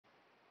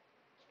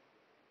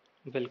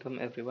Welcome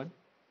everyone.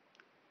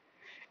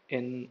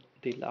 In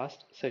the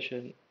last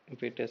session,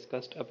 we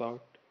discussed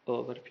about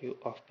overview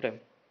of BRIM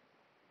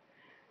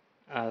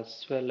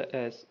as well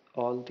as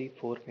all the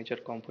four major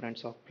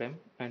components of BRIM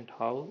and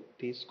how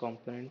these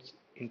components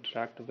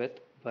interact with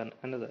one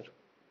another.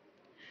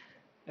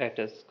 As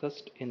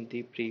discussed in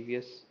the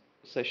previous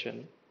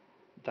session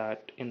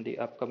that in the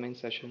upcoming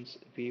sessions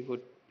we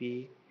would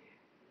be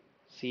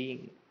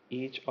seeing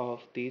each of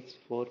these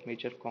four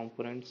major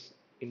components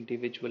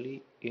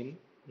individually in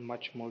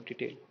much more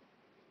detail.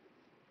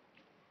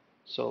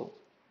 So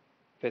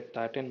with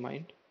that in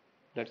mind,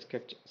 let's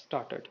get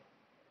started.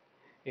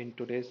 In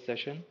today's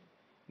session,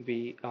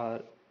 we are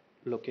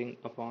looking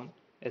upon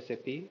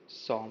SAP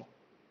SOM,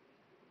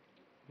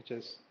 which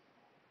is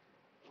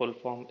full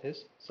form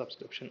is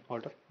Subscription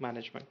Order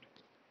Management.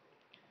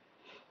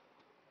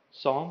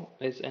 SOM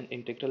is an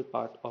integral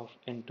part of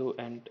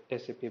end-to-end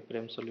SAP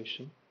BRIM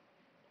solution.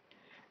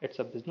 It's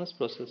a business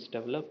process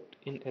developed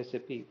in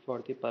SAP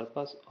for the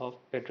purpose of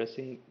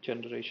addressing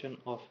generation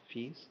of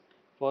fees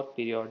for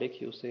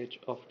periodic usage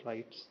of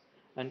rights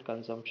and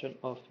consumption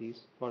of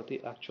fees for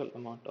the actual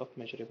amount of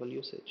measurable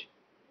usage.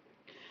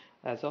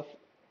 As of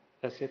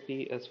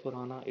SAP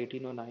S/4HANA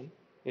 1809,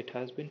 it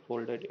has been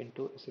folded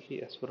into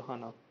SAP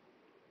S/4HANA.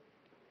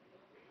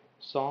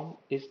 SOM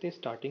is the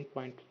starting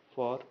point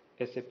for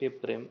SAP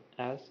BRIM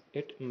as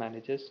it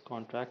manages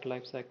contract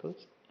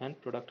lifecycles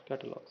and product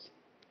catalogs,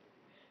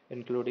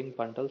 including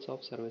bundles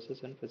of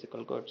services and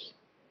physical goods.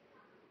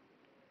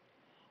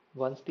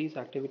 Once these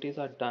activities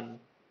are done,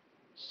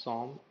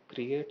 SOM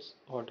creates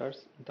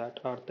orders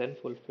that are then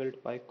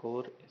fulfilled by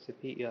core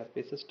SAP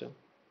ERP system.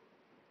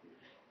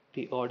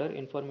 The order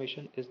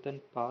information is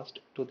then passed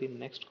to the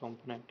next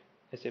component,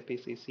 SAP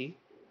CC,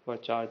 for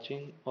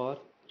charging or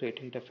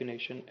rating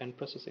definition and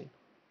processing.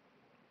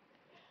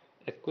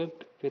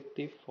 Equipped with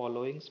the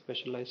following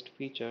specialized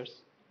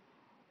features,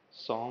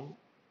 SOM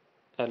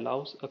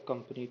allows a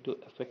company to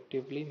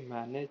effectively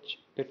manage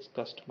its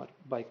customer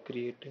by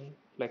creating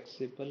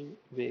flexible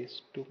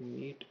ways to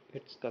meet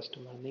its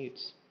customer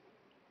needs.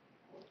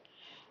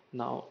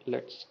 Now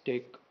let's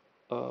take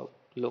a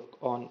look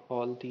on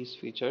all these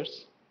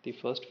features. The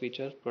first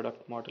feature,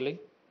 product modeling.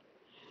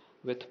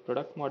 With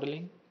product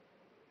modeling,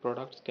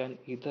 products can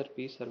either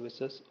be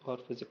services or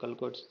physical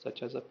goods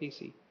such as a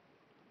PC.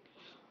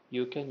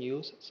 You can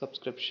use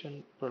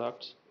subscription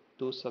products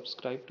to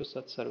subscribe to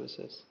such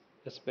services,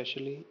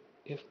 especially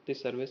if the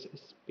service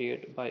is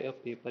paid by a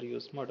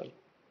pay-per-use model.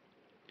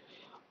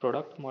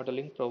 Product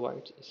modeling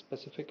provides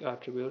specific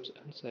attributes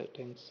and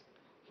settings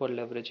for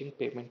leveraging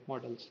payment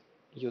models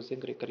using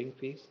recurring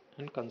fees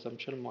and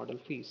consumption model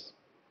fees.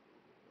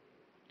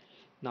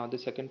 Now the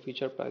second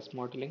feature, price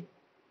modeling.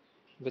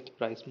 With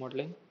price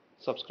modeling,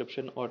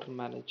 subscription order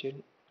management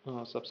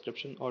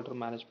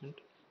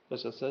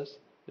processes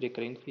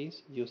recurring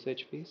fees,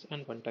 usage fees,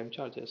 and one-time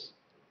charges.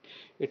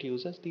 It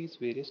uses these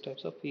various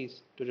types of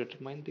fees to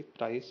determine the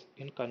price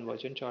in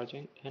convergent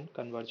charging and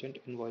convergent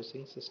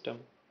invoicing system.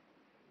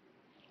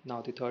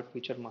 Now the third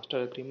feature,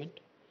 master agreement.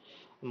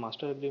 A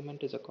master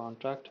agreement is a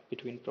contract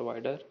between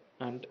provider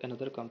and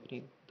another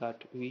company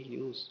that we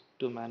use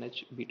to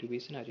manage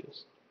B2B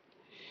scenarios.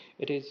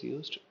 It is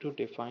used to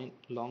define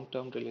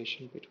long-term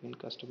relation between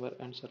customer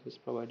and service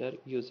provider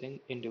using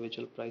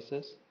individual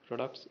prices,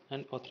 products,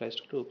 and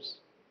authorized groups.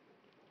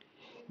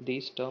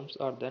 These terms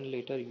are then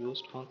later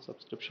used on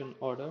subscription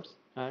orders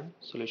and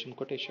solution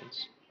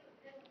quotations.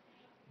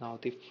 Now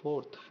the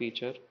fourth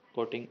feature,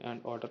 quoting and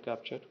order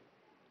capture.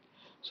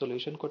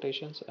 Solution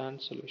quotations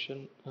and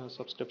solution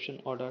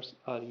subscription orders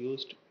are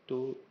used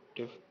to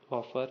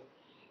offer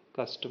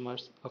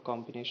customers a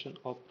combination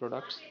of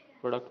products,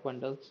 product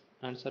bundles,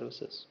 and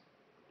services.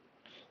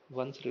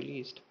 Once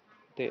released,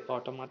 they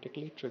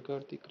automatically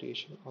trigger the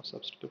creation of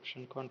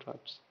subscription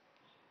contracts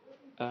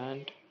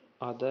and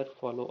other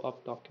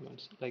follow-up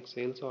documents like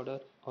sales order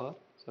or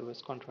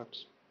service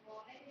contracts.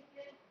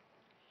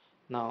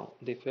 Now,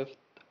 the fifth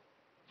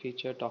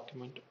feature,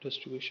 document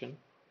distribution.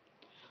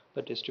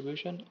 The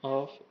distribution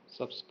of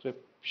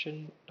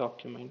subscription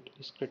document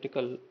is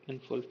critical in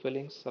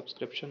fulfilling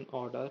subscription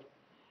order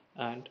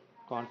and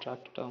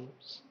contract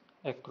terms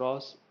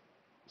across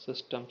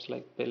systems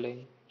like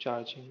billing,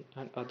 charging,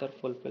 and other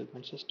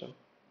fulfillment system.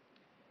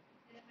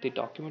 The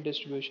document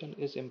distribution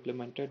is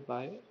implemented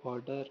by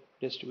Order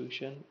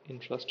Distribution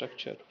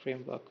Infrastructure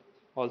Framework,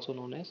 also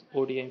known as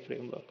ODI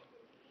framework.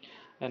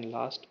 And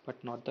last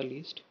but not the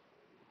least,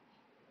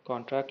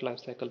 contract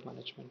lifecycle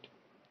management.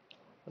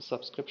 A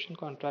subscription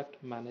contract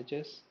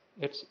manages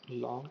its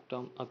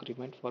long-term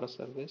agreement for a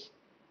service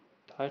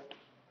that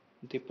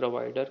the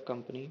provider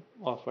company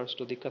offers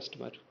to the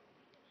customer.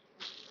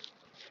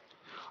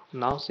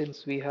 Now,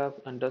 since we have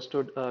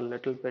understood a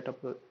little bit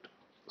about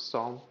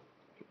SOM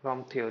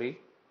from theory,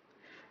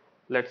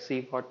 let's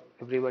see what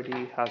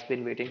everybody has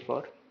been waiting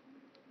for.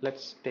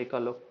 Let's take a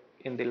look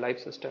in the live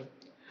system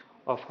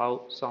of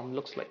how SOM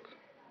looks like.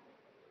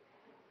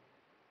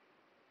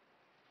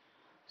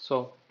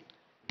 So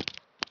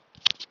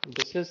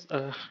this is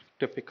a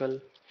typical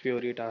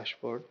Fiori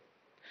dashboard,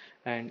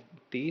 and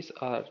these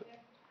are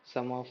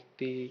Some of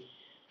the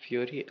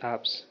Fiori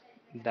apps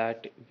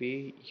that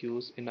we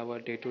use in our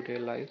day-to-day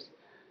lives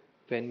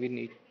when we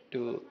need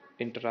to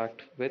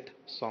interact with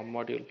SOM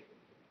module.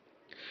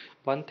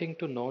 One thing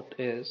to note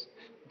is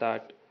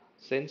that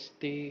since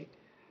the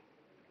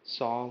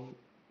SOM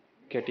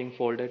getting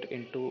folded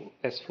into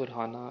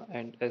S4HANA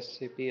and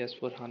SAP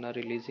S4HANA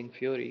releasing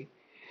Fiori,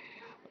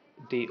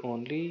 the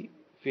only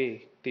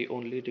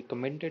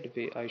recommended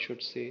way I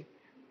should say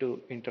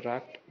to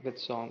interact with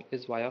SOM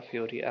is via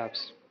Fiori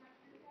apps.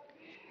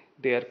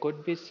 There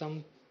could be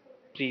some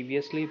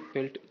previously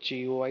built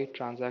GUI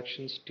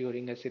transactions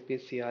during SAP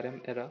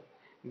CRM era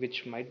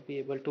which might be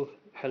able to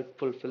help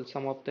fulfill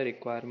some of the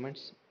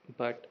requirements,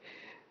 but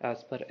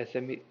as per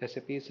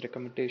SAP's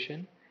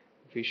recommendation,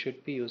 we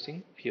should be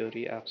using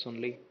Fiori apps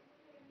only.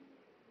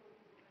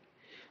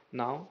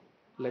 Now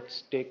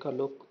let's take a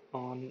look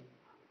on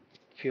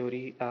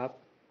Fiori app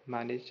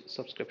manage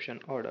subscription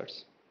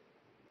orders.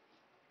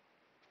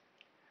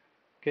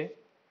 Okay,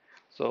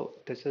 so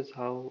this is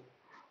how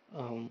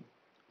um,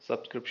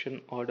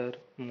 subscription order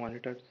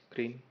monitor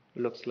screen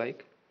looks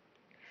like.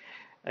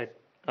 At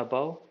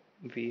above,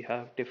 we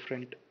have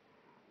different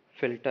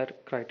filter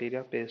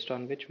criteria based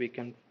on which we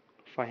can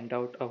find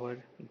out our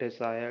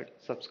desired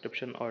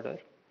subscription order.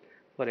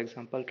 For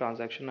example,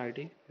 transaction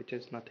ID, which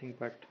is nothing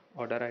but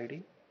order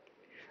ID.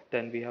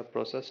 Then we have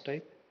process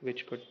type,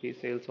 which could be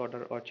sales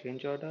order or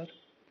change order.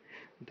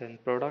 Then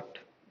product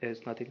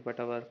is nothing but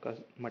our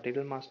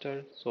material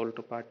master, sold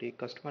to party,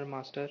 customer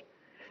master.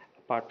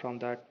 Apart from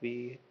that,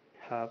 we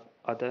have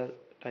other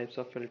types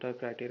of filter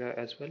criteria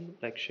as well,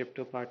 like ship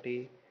to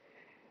party,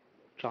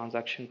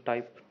 transaction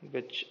type,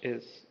 which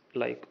is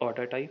like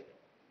order type.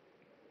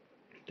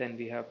 Then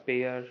we have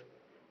payer,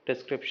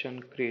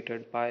 description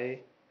created by,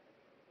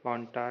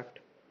 contact,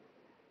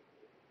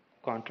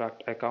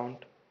 contract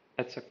account,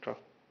 etc.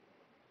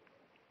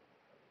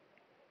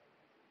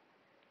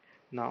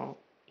 Now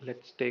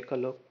let's take a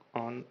look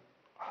on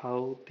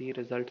how the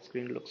result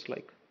screen looks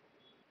like.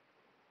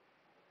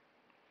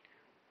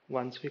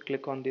 Once we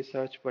click on the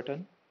search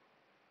button,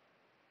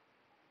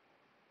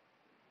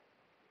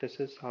 this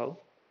is how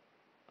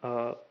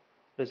a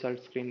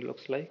result screen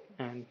looks like,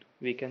 and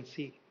we can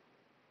see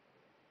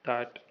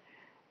that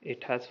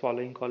it has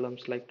following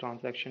columns like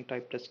transaction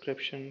type,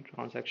 description,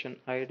 transaction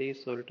ID,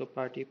 sold to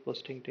party,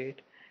 posting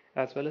date,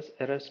 as well as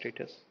error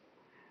status,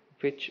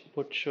 which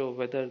would show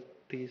whether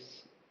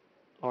this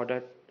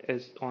order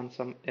is on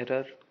some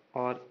error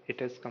or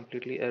it is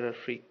completely error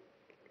free.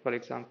 For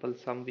example,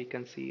 some we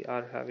can see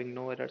are having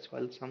no errors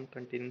while some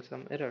containing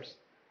some errors.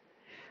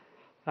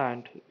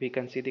 And we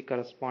can see the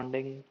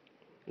corresponding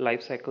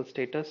life cycle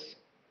status,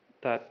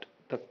 that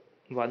the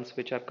ones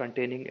which are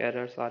containing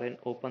errors are in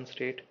open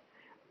state,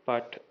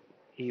 but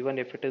even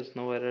if it is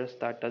no errors,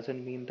 that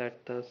doesn't mean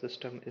that the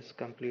system is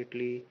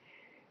completely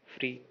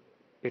free.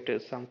 It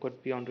is, some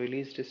could be on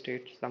released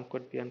state, some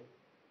could be on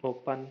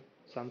open,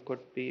 some could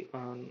be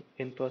on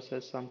in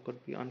process, some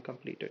could be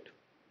uncompleted.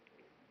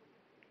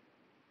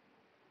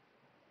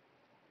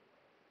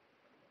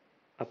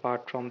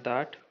 Apart from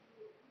that,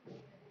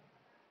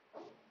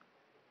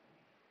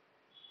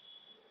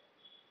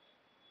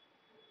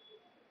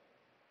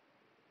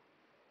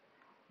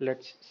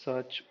 let's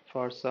search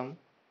for some,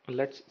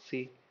 let's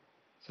see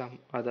some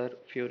other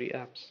Fiori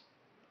apps.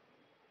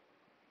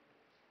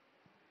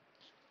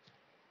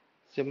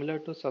 Similar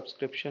to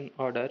subscription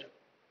order,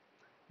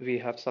 we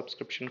have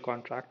subscription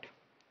contract,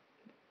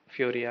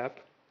 Fiori app.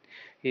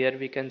 Here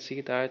we can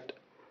see that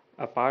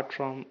apart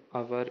from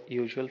our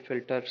usual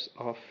filters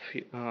of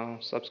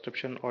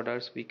subscription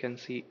orders, we can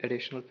see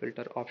additional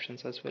filter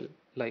options as well,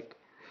 like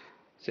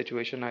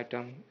situation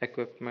item,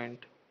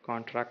 equipment,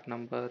 contract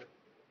number,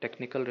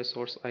 technical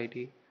resource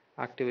ID,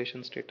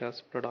 activation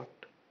status,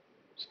 product,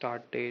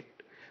 start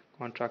date,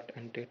 contract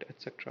end date,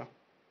 etc.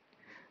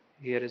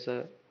 Here is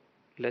a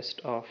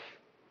list of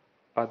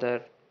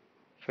other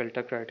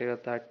filter criteria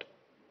that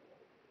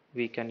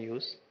we can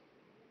use,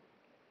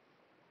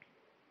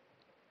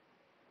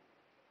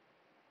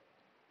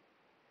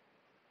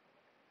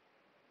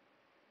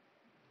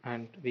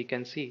 and we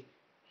can see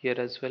here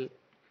as well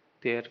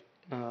there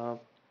uh,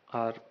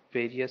 are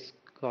various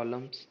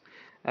columns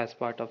as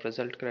part of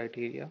result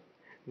criteria,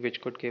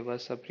 which could give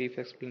us a brief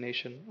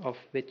explanation of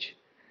which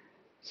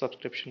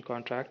subscription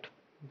contract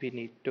we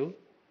need to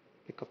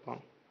pick up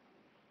on.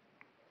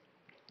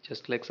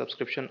 Just like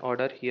subscription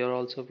order, here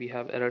also we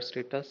have error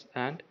status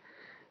and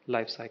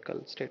life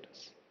cycle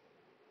status.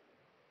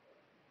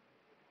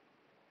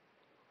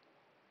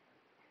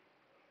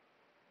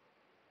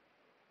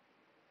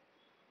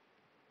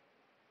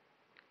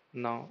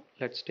 Now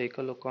let's take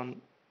a look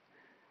on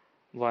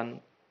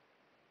one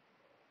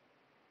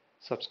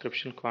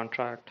subscription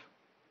contract.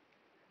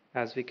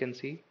 As we can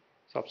see,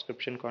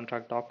 subscription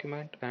contract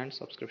document and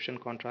subscription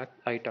contract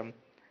item,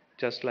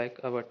 just like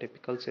our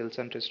typical sales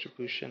and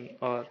distribution,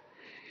 or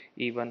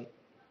even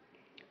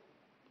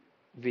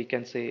we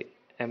can say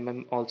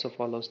also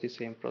follows the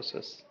same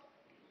process.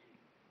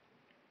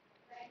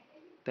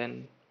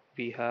 Then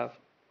we have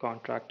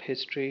contract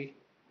history,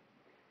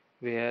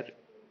 where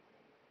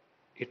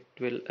it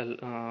will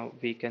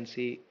we can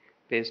see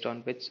based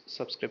on which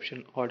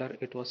subscription order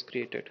it was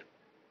created.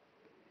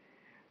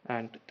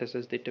 And this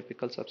is the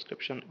typical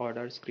subscription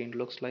order screen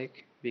looks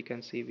like. We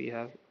can see we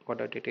have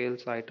order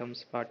details,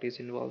 items, parties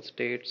involved,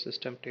 state,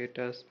 system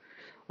status,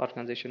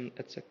 organization,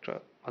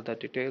 etc. Other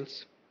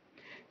details.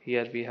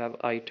 Here we have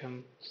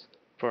items,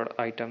 for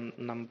item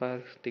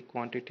number, the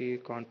quantity,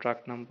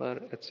 contract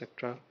number,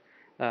 etc.,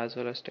 as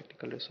well as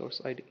technical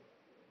resource ID.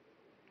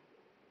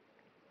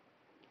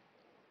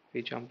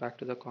 We jump back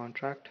to the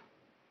contract.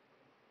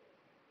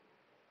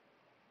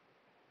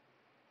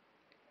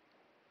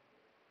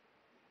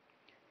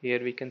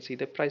 Here we can see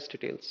the price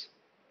details,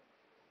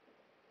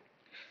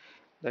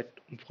 that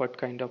what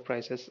kind of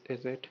prices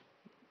is it,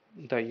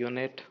 the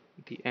unit,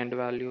 the end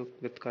value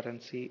with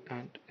currency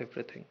and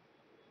everything.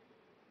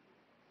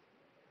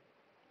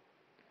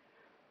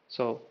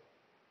 So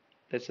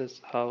this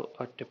is how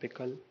a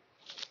typical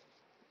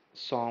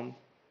SOM,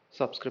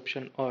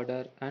 subscription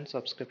order and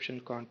subscription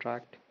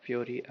contract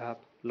Fiori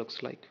app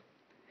looks like.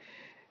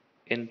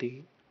 In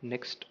the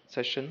next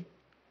session,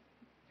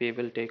 we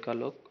will take a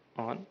look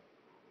on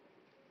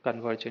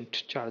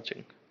convergent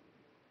charging.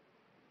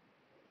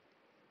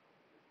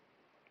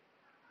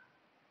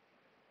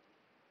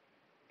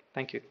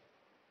 Thank you.